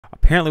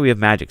Apparently we have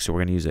magic, so we're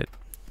going to use it.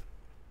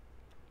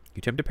 You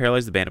attempt to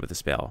paralyze the bandit with a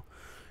spell.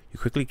 You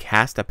quickly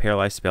cast a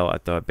paralyzed spell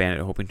at the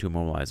bandit, hoping to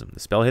immobilize him.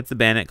 The spell hits the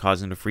bandit,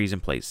 causing him to freeze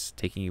in place.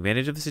 Taking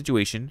advantage of the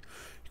situation,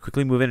 you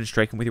quickly move in and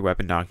strike him with your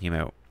weapon, knocking him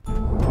out.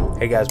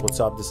 Hey guys, what's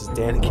up? This is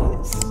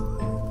Danikis.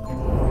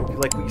 If you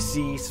like what you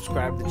see,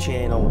 subscribe to the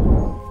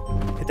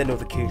channel, hit that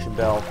notification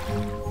bell.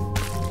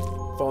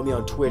 Follow me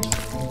on Twitch,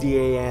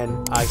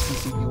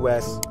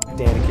 DANICCUS,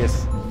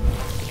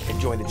 Danikis, and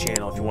join the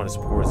channel if you want to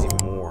support us even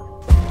more.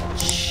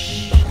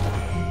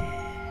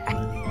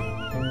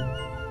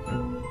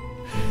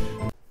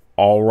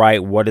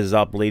 Alright, what is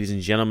up, ladies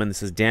and gentlemen?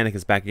 This is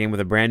Danikis back again with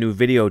a brand new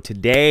video.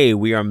 Today,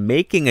 we are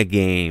making a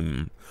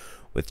game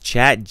with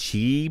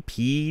ChatGPT.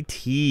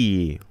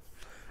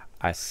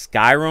 A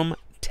Skyrim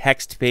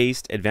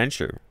text-based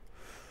adventure.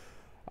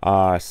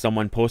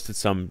 Someone posted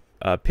some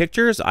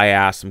pictures. I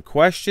asked some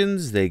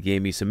questions. They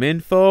gave me some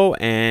info.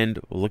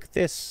 And look at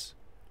this.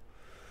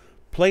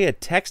 Play a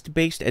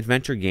text-based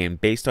adventure game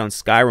based on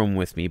Skyrim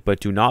with me, but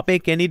do not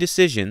make any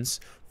decisions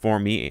for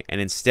me,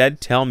 and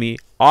instead tell me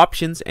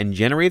options and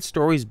generate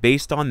stories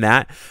based on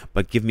that,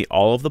 but give me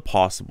all of the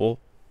possible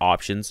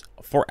options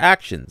for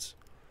actions.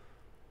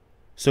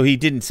 So he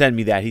didn't send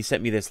me that. He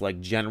sent me this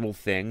like general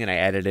thing, and I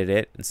edited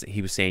it. And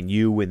he was saying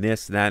you and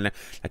this and that, and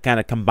I kind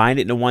of combined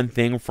it into one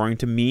thing referring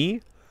to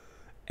me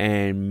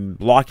and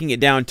locking it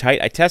down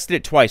tight. I tested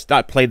it twice,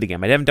 not played the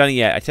game. I haven't done it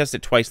yet. I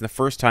tested it twice, and the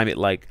first time it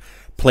like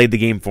played the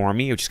game for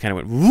me. It just kind of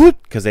went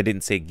whoop because I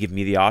didn't say give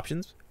me the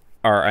options,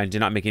 or I did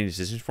not make any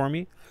decisions for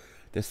me.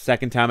 The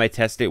second time I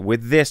tested it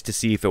with this to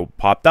see if it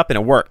popped up, and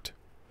it worked.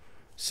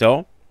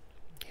 So,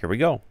 here we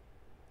go.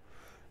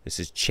 This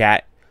is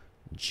Chat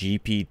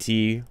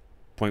GPT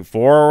 0.4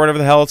 or whatever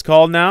the hell it's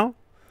called now.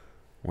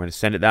 We're going to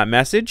send it that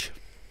message.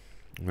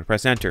 I'm going to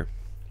press enter.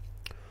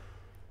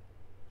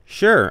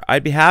 Sure,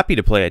 I'd be happy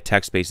to play a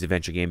text-based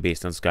adventure game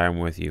based on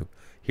Skyrim with you.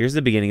 Here's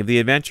the beginning of the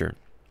adventure.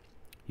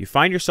 You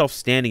find yourself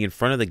standing in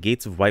front of the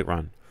gates of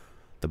Whiterun,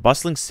 the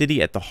bustling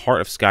city at the heart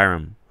of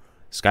Skyrim.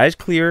 The sky is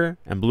clear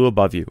and blue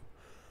above you,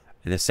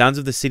 and the sounds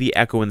of the city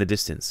echo in the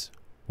distance.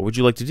 What would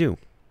you like to do?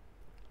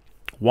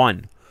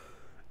 1.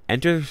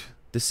 Enter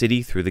the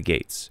city through the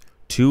gates.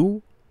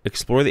 2.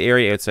 Explore the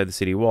area outside the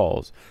city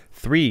walls.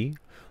 3.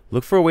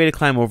 Look for a way to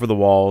climb over the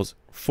walls.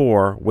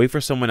 4. Wait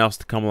for someone else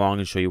to come along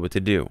and show you what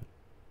to do.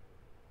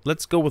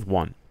 Let's go with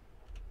 1.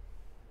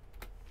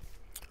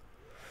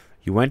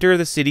 You enter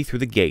the city through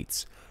the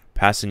gates,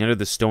 passing under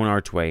the stone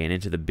archway and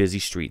into the busy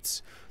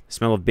streets. The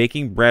smell of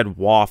baking bread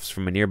wafts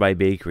from a nearby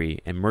bakery,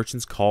 and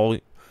merchants call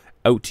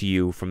out to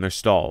you from their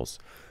stalls.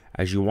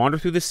 As you wander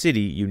through the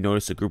city, you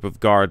notice a group of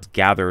guards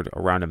gathered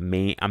around a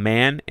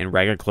man in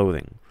ragged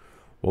clothing.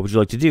 What would you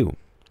like to do?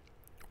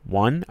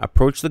 1.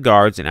 Approach the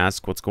guards and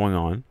ask what's going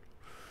on.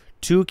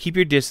 2. Keep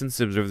your distance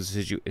and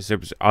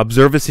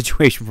observe the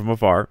situation from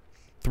afar.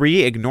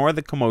 3. Ignore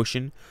the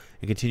commotion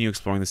and continue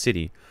exploring the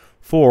city.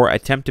 4.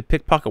 Attempt to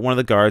pickpocket one of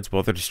the guards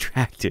while they're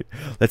distracted.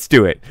 Let's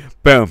do it.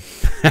 Boom.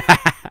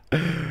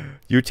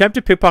 You attempt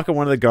to pickpocket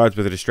one of the guards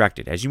while they're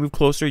distracted. As you move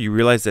closer, you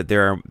realize that they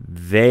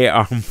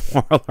are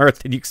more alert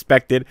than you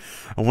expected,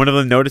 and one of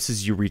them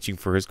notices you reaching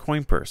for his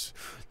coin purse.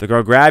 The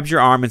guard grabs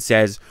your arm and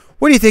says,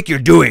 "What do you think you're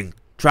doing?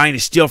 Trying to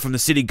steal from the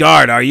city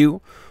guard, are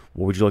you?"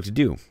 What would you like to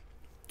do?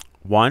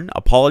 1.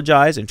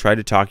 Apologize and try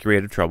to talk your way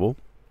out of trouble.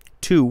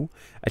 2.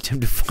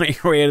 Attempt to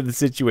fight your way out of the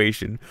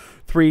situation.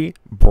 3.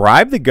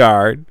 Bribe the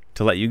guard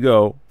to let you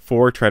go.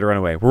 4. Try to run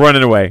away. We're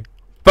running away.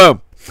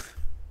 Boom.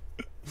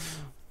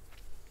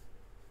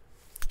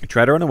 You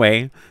try to run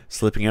away,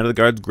 slipping out of the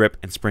guard's grip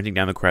and sprinting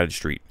down the crowded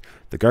street.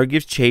 The guard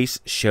gives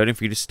chase, shouting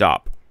for you to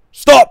stop.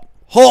 Stop!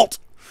 Halt!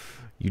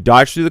 You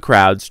dodge through the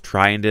crowds,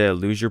 trying to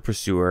lose your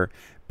pursuer,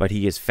 but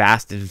he is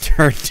fast and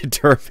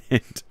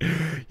determined.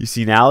 You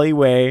see an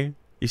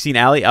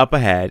alley up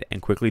ahead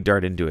and quickly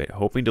dart into it,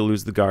 hoping to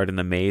lose the guard in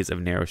the maze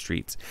of narrow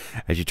streets.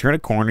 As you turn a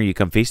corner, you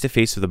come face to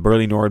face with a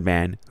burly Nord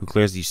man who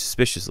glares at you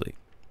suspiciously.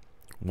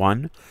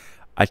 1.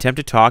 Attempt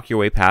to talk your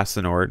way past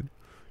the Nord.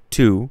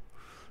 2.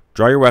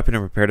 Draw your weapon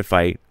and prepare to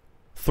fight.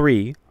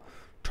 3.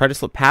 Try to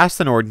slip past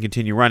the Nord and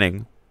continue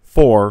running.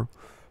 4.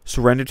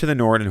 Surrender to the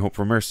Nord and hope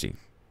for mercy.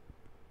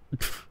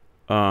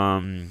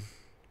 We'll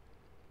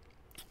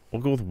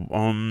go with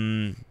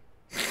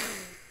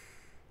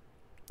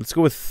let's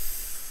go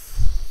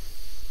with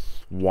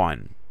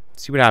 1.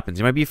 See what happens.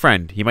 He might be a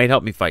friend. He might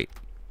help me fight.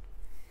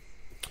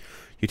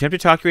 You attempt to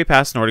talk your way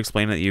past the Nord,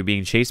 explaining that you're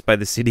being chased by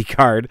the city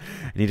guard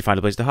and need to find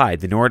a place to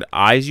hide. The Nord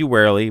eyes you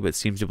warily, but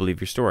seems to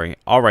believe your story.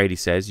 Alright, he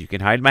says, you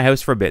can hide in my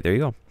house for a bit. There you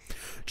go.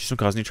 Just don't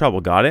cause any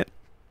trouble. Got it?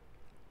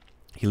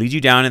 He leads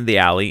you down in the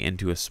alley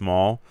into a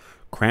small,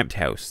 cramped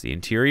house. The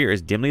interior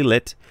is dimly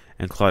lit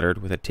and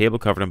cluttered, with a table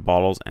covered in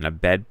bottles and a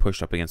bed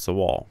pushed up against the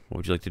wall. What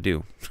would you like to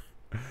do?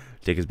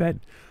 Take his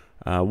bed.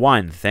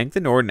 1. Thank the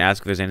Nord and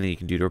ask if there's anything you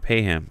can do to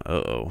repay him.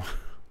 Uh-oh.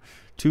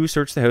 2.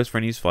 Search the house for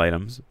any useful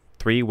items.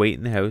 3. Wait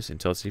in the house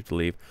until it's safe to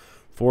leave.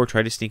 4.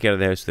 Try to sneak out of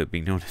the house without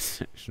being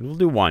noticed. We'll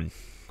do 1.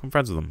 Become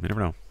friends with him. You never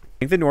know.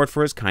 Thank the Nord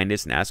for his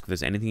kindness and ask if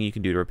there's anything you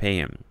can do to repay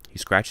him. He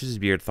scratches his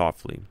beard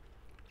thoughtfully.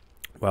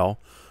 Well,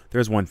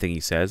 There's one thing, he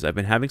says. I've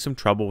been having some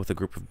trouble with a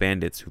group of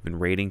bandits who've been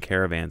raiding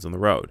caravans on the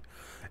road.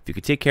 If you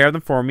could take care of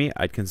them for me,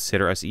 I'd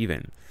consider us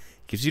even.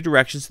 He gives you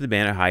directions to the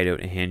bandit hideout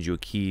and hands you a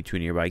key to a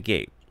nearby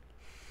gate.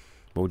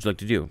 What would you like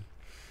to do?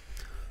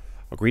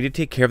 Agree to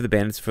take care of the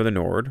bandits for the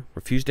Nord.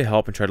 Refuse to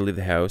help and try to leave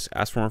the house.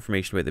 Ask for more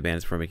information about the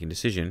bandits before making a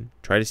decision.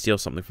 Try to steal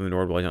something from the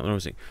Nord while you're not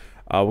noticing.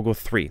 We'll go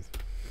 3.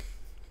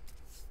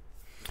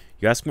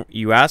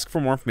 You ask for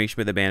more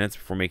information about the bandits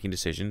before making a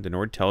decision. The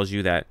Nord tells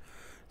you that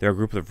they're a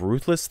group of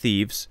ruthless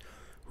thieves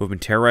who have been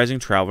terrorizing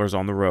travelers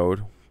on the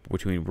road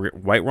between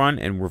Whiterun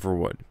and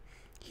Riverwood.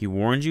 He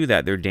warns you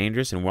that they're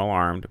dangerous and well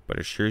armed, but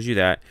assures you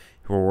that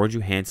he will reward you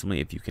handsomely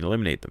if you can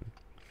eliminate them.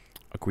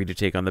 Agree to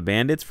take on the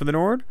bandits for the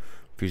Nord.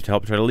 Refuse to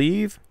help try to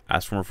leave.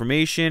 Ask for more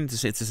information.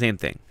 It's the same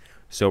thing.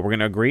 So we're going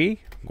to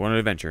agree. Go on an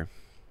adventure.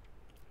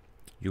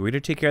 You agree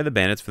to take care of the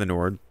bandits for the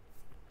Nord.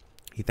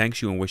 He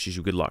thanks you and wishes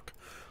you good luck.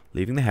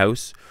 Leaving the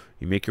house,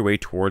 you make your way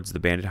towards the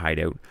bandit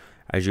hideout.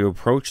 As you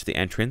approach the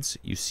entrance,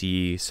 you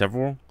see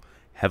several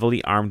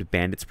heavily armed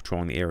bandits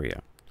patrolling the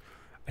area.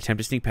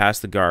 Attempt to sneak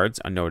past the guards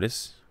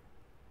unnoticed.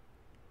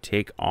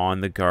 Take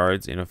on the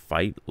guards in a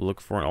fight. Look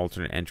for an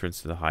alternate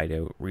entrance to the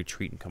hideout.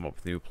 Retreat and come up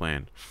with a new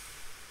plan.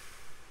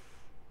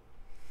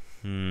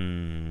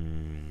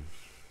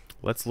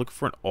 Let's look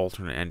for an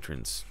alternate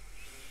entrance.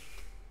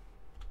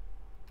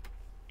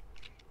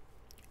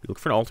 You look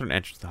for an alternate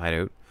entrance to the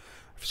hideout.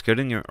 After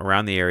scouting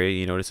around the area,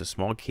 you notice a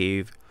small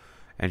cave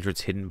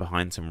entrance hidden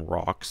behind some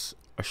rocks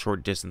a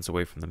short distance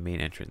away from the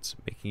main entrance.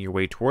 Making your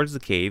way towards the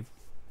cave,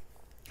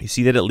 you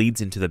see that it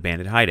leads into the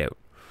bandit hideout.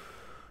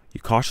 You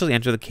cautiously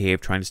enter the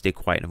cave, trying to stay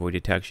quiet and avoid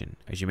detection.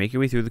 As you make your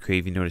way through the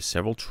cave, you notice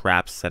several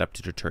traps set up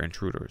to deter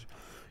intruders.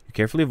 You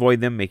carefully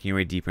avoid them, making your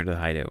way deeper into the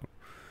hideout.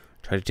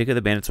 Try to take out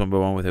the bandits one by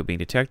one without being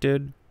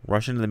detected.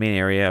 Rush into the main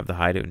area of the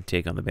hideout and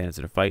take on the bandits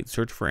in a fight.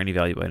 Search for any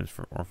valuable items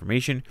or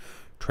information.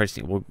 Try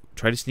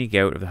to sneak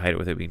out of the hideout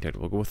without being detected.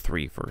 We'll go with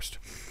 3 first.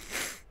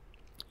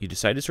 You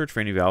decide to search for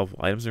any valuable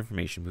items or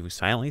information. Moving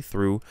silently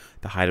through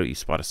the hideout, you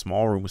spot a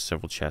small room with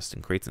several chests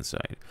and crates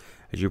inside.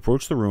 As you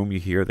approach the room, you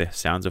hear the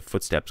sounds of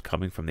footsteps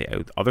coming from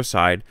the other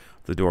side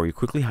of the door. You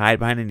quickly hide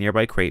behind a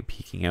nearby crate,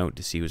 peeking out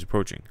to see who's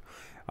approaching.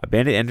 A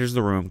bandit enters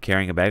the room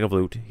carrying a bag of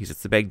loot. He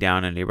sets the bag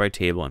down on a nearby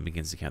table and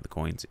begins to count the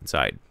coins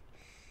inside.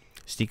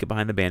 Sneak up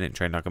behind the bandit and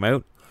try to knock him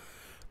out.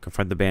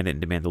 Confront the bandit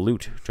and demand the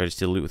loot. Try to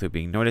steal the loot without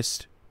being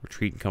noticed.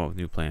 Retreat and come up with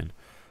a new plan.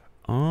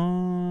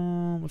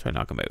 We'll try to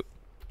knock him out.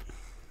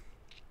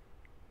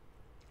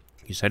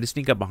 You decide to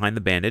sneak up behind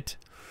the bandit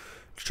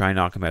to try and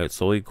knock him out.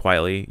 Slowly,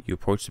 quietly, you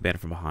approach the bandit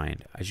from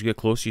behind. As you get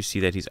closer, you see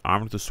that he's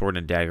armed with a sword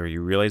and a dagger.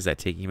 You realize that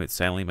taking him out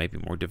silently might be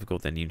more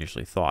difficult than you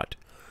initially thought.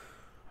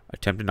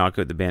 Attempt to knock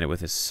out the bandit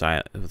with a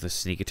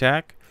sneak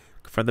attack.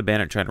 Confront the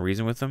bandit, trying to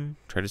reason with him.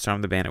 Try to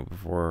disarm the bandit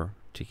before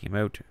taking him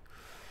out.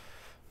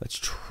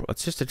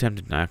 Let's just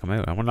attempt to knock him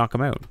out. I want to knock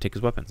him out. Take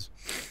his weapons.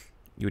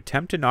 You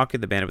attempt to knock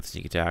out the bandit with a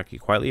sneak attack. You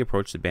quietly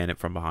approach the bandit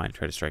from behind.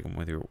 Try to strike him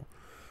with your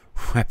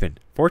weapon.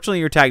 Fortunately,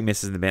 your attack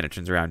misses and the bandit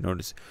turns around,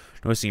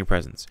 noticing your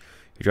presence.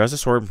 He draws a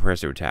sword and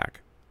prepares to attack.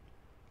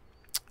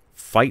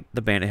 Fight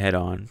the bandit head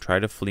on. Try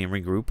to flee and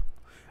regroup.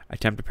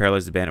 Attempt to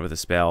paralyze the bandit with a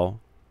spell.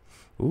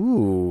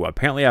 Ooh,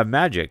 apparently I have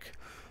magic.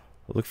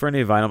 Look for any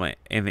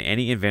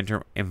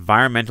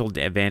environmental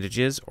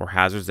advantages or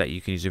hazards that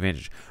you can use to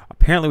advantage.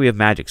 Apparently we have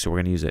magic, so we're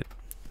going to use it.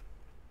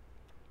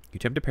 You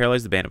attempt to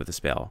paralyze the bandit with a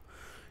spell.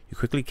 You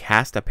quickly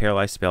cast a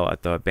paralyzed spell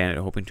at the bandit,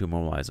 hoping to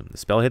immobilize him. The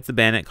spell hits the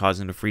bandit,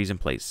 causing him to freeze in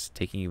place.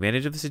 Taking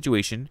advantage of the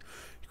situation,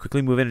 you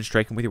quickly move in and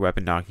strike him with your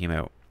weapon, knocking him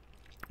out.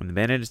 When the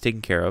bandit is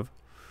taken care of,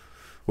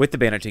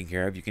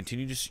 you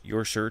continue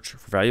your search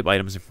for valuable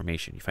items and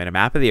information. You find a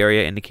map of the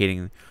area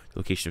indicating the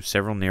location of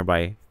several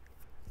nearby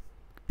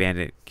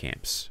bandit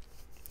camps.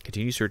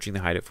 Continue searching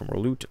the hideout for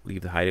more loot.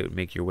 Leave the hideout and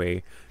make your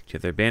way to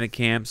other bandit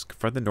camps.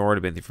 Confront the Nord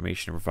about the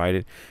information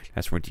provided.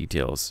 Ask for more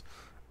details.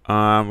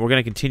 We're going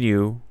to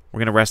continue. We're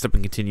going to rest up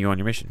and continue on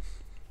your mission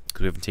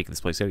because we haven't taken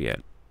this place out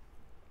yet.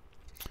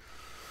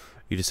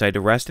 You decide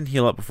to rest and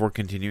heal up before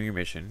continuing your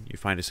mission. You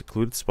find a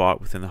secluded spot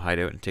within the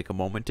hideout and take a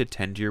moment to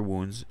tend to your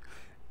wounds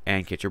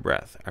and catch your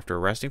breath. After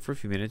resting for a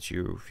few minutes,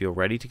 you feel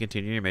ready to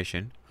continue your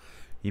mission.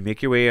 You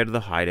make your way out of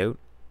the hideout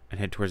and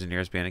head towards the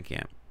nearest bandit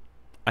camp.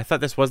 I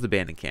thought this was the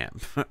bandit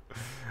camp.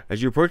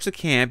 As you approach the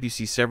camp, you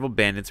see several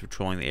bandits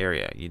patrolling the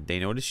area. They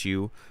notice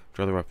you,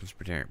 draw their weapons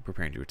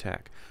preparing to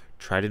attack.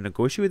 Try to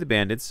negotiate with the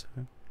bandits.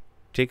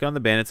 Take on the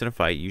bandits in a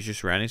fight. Use your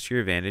surroundings to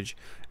your advantage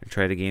and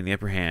try to gain the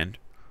upper hand.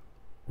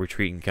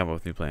 Retreat and come up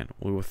with a new plan.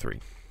 We'll go with 3.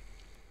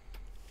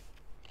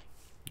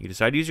 You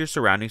decide to use your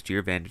surroundings to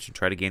your advantage and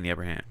try to gain the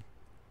upper hand.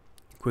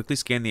 Quickly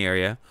scan the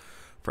area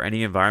for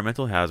any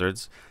environmental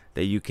hazards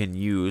that you can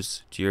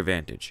use to your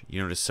advantage.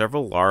 You notice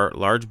several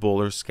large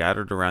boulders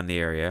scattered around the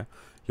area.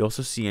 You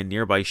also see a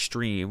nearby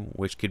stream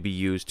which could be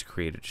used to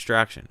create a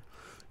distraction.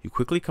 You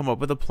quickly come up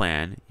with a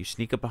plan. You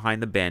sneak up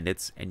behind the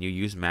bandits and you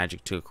use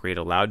magic to create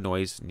a loud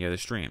noise near the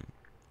stream.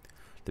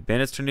 The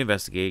bandits turn to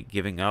investigate,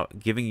 giving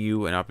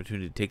you an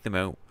opportunity to take them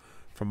out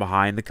from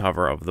behind the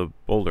cover of the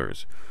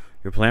boulders.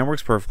 Your plan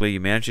works perfectly. You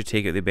manage to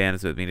take out the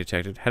bandits without being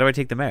detected. How do I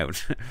take them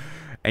out?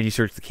 and you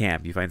search the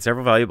camp. You find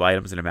several valuable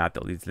items in a map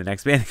that leads to the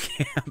next bandit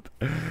camp.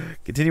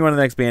 Continue on to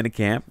the next bandit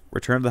camp.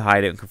 Return to the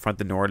hideout and confront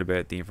the Nord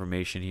about the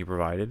information he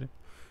provided.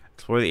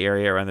 Explore the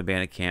area around the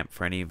bandit camp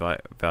for any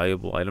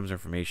valuable items or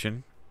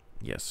information.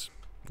 Yes.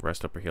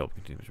 Rest up or heal.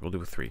 We'll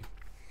do a 3.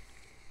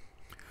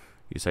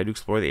 You decide to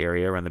explore the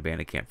area around the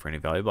bandit camp for any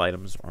valuable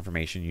items or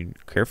information. You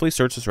carefully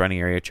search the surrounding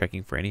area,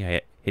 checking for any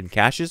hidden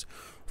caches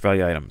or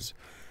valuable items.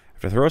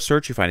 After a thorough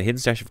search, you find a hidden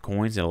stash of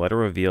coins, and a letter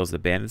reveals the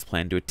bandits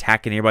plan to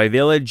attack a nearby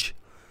village.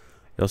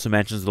 It also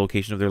mentions the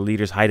location of their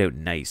leader's hideout.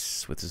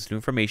 Nice. With this new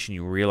information,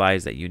 you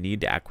realize that you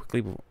need to act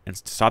quickly and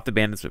to stop the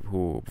bandits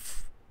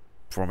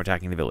from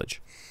attacking the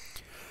village.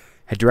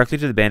 Head directly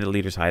to the bandit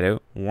leader's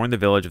hideout, warn the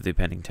village of the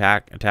impending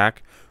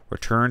attack,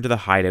 return to the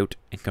hideout,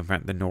 and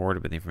confront the Nord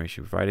about the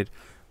information provided.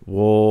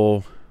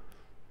 We'll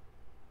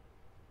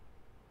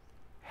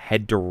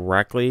head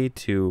directly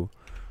to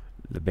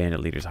the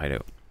bandit leader's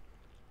hideout.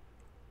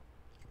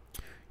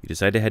 You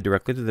decide to head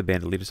directly to the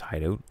bandit leader's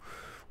hideout.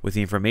 With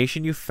the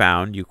information you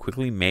found, you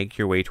quickly make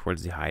your way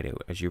towards the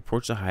hideout. As you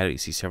approach the hideout, you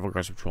see several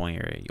guards patrolling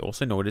the area. You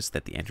also notice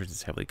that the entrance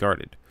is heavily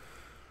guarded.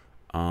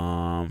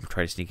 Try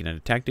to sneak in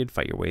undetected.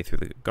 Fight your way through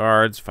the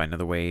guards. Find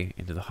another way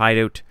into the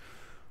hideout.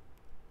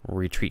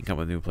 Retreat and come up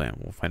with a new plan.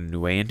 We'll find a new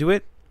way into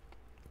it.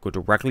 Go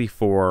directly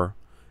for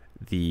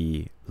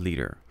the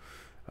leader.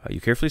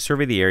 You carefully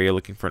survey the area,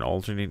 looking for an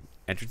alternate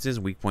entrances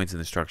and weak points in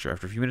the structure.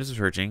 After a few minutes of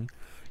searching,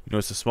 you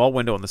notice a small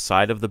window on the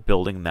side of the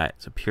building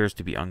that appears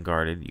to be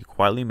unguarded. You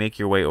quietly make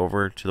your way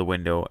over to the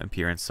window and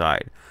peer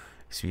inside.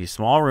 You see a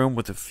small room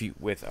with a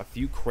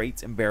few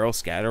crates and barrels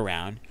scattered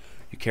around.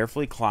 You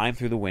carefully climb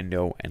through the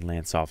window and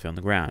land softly on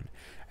the ground.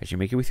 As you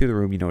make your way through the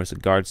room, you notice a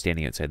guard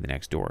standing outside the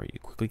next door. You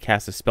quickly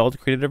cast a spell to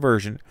create a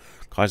diversion,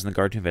 causing the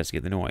guard to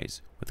investigate the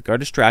noise. With the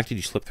guard distracted,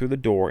 you slip through the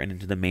door and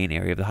into the main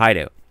area of the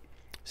hideout.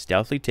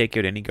 Stealthily take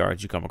out any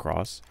guards you come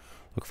across.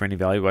 Look for any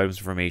valuable items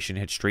of information.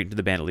 Head straight into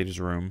the bandit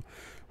leader's room.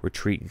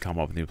 Retreat and come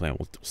up with a new plan.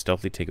 We'll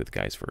stealthily take out the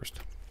guys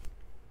first.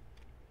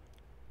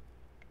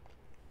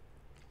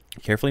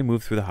 Carefully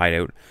move through the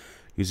hideout,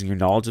 using your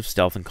knowledge of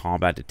stealth and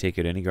combat to take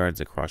out any guards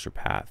that cross your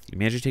path. You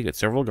manage to take out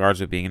several guards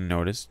without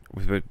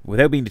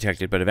being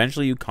detected, but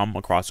eventually you come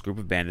across a group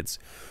of bandits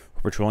who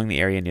are patrolling the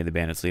area near the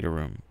bandits' leader's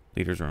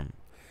room.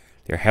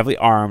 They are heavily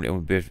armed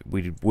and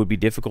would be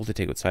difficult to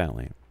take out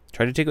silently.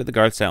 Try to take out the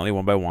guards silently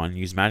one by one.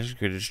 Use magic to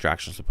create a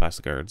distraction to pass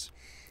the guards.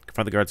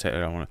 Confront the guards.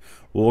 Well,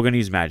 we're going to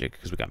use magic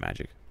because we got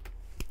magic.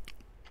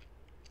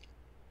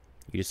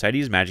 You decide to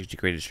use magic to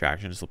create a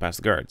distraction to slip past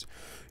the guards.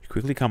 You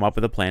quickly come up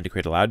with a plan to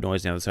create a loud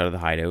noise on the other side of the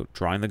hideout,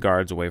 drawing the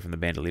guards away from the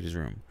bandit leader's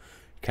room.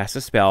 You cast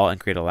a spell and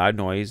create a loud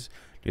noise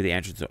near the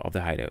entrance of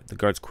the hideout. The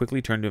guards quickly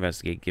turn to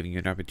investigate, giving you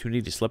an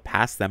opportunity to slip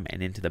past them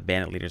and into the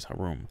bandit leader's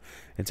room.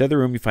 Inside the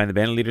room, you find the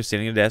bandit leader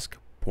sitting at a desk,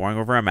 poring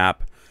over a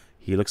map.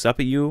 He looks up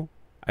at you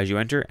as you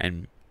enter,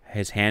 and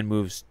his hand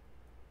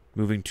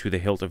moving to the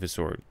hilt of his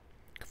sword.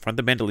 Confront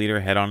the bandit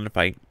leader head on in a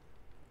fight.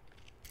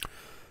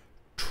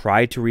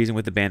 Try to reason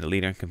with the bandit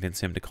leader and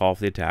convince him to call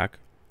for the attack.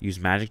 Use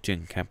magic to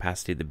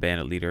incapacitate the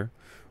bandit leader.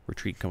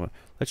 Retreat.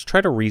 Let's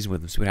try to reason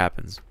with him, see what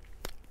happens.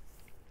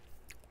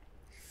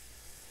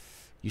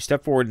 You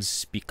step forward and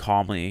speak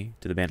calmly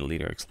to the bandit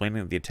leader,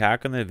 explaining that the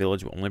attack on the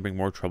village will only bring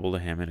more trouble to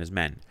him and his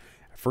men.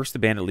 At first, the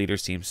bandit leader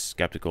seems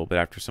skeptical, but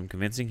after some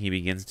convincing, he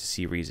begins to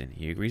see reason.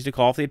 He agrees to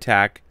call for the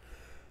attack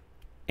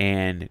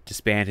and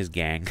disband his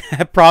gang,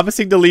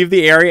 promising to leave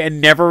the area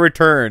and never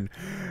return.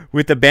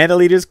 With the bandit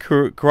leader's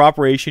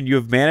cooperation, you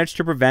have managed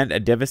to prevent a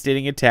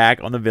devastating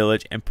attack on the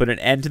village and put an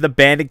end to the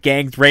bandit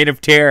gang's reign of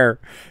terror.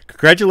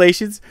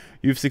 Congratulations,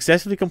 you've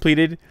successfully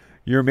completed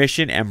your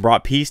mission and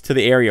brought peace to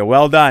the area.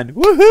 Well done.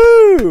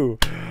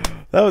 Woohoo!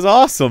 That was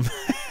awesome.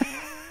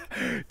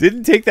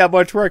 Didn't take that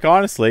much work,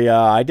 honestly.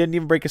 I didn't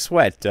even break a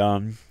sweat.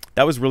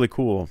 That was really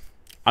cool.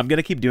 I'm going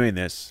to keep doing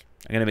this.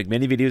 I'm going to make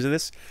many videos of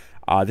this.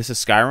 This is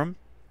Skyrim.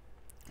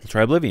 We'll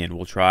try Oblivion.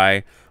 We'll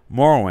try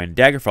Morrowind,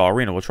 Daggerfall,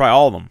 Arena. We'll try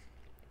all of them.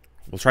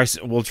 We'll try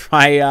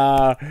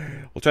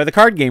the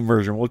card game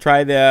version. We'll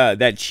try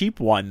that cheap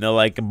one, the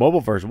like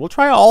mobile version. We'll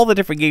try all the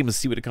different games and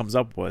see what it comes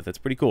up with. That's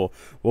pretty cool.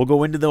 We'll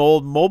go into the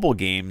old mobile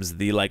games,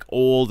 the like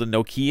old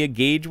Nokia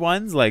Gauge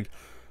ones. Like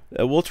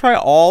we'll try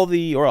all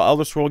the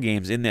Elder Scroll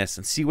games in this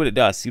and see what it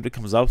does. See what it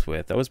comes up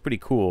with. That was pretty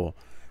cool.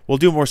 We'll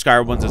do more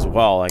Skyrim ones as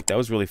well. Like that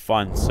was really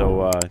fun.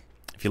 So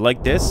if you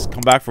like this,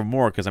 come back for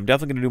more because I'm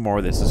definitely gonna do more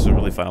of this. This is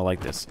really fun. I like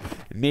this.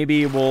 And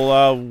maybe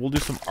we'll do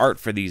some art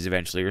for these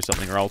eventually or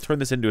something, or I'll turn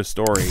this into a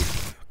story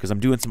because I'm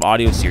doing some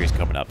audio series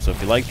coming up. So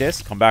if you like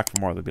this, come back for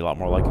more. There'll be a lot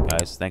more like it,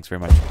 guys. Thanks very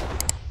much.